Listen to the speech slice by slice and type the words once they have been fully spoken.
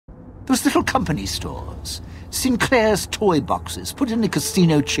Those little company stores. Sinclair's toy boxes. Put in a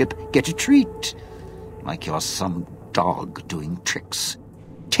casino chip, get a treat. Like you're some dog doing tricks.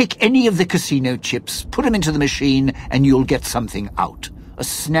 Take any of the casino chips, put them into the machine, and you'll get something out. A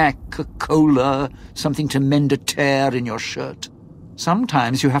snack, a cola, something to mend a tear in your shirt.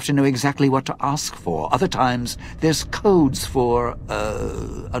 Sometimes you have to know exactly what to ask for. Other times, there's codes for,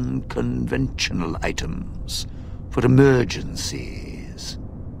 unconventional items. For emergencies.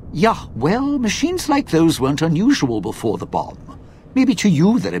 Yeah, well, machines like those weren't unusual before the bomb. Maybe to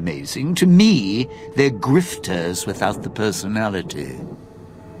you they're amazing. To me, they're grifters without the personality.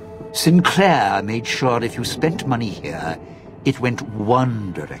 Sinclair made sure if you spent money here, it went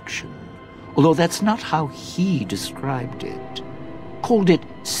one direction. Although that's not how he described it. Called it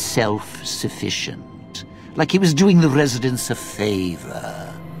self-sufficient. Like he was doing the residents a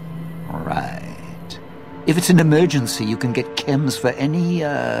favor. Right. If it's an emergency, you can get chems for any,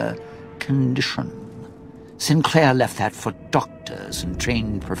 condition. Sinclair left that for doctors and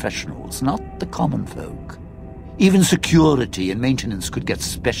trained professionals, not the common folk. Even security and maintenance could get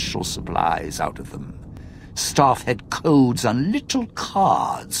special supplies out of them. Staff had codes on little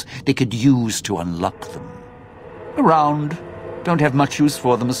cards they could use to unlock them. Around. Don't have much use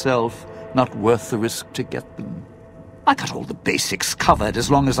for them myself. Not worth the risk to get them. I got all the basics covered as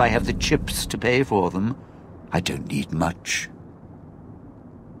long as I have the chips to pay for them. I don't need much.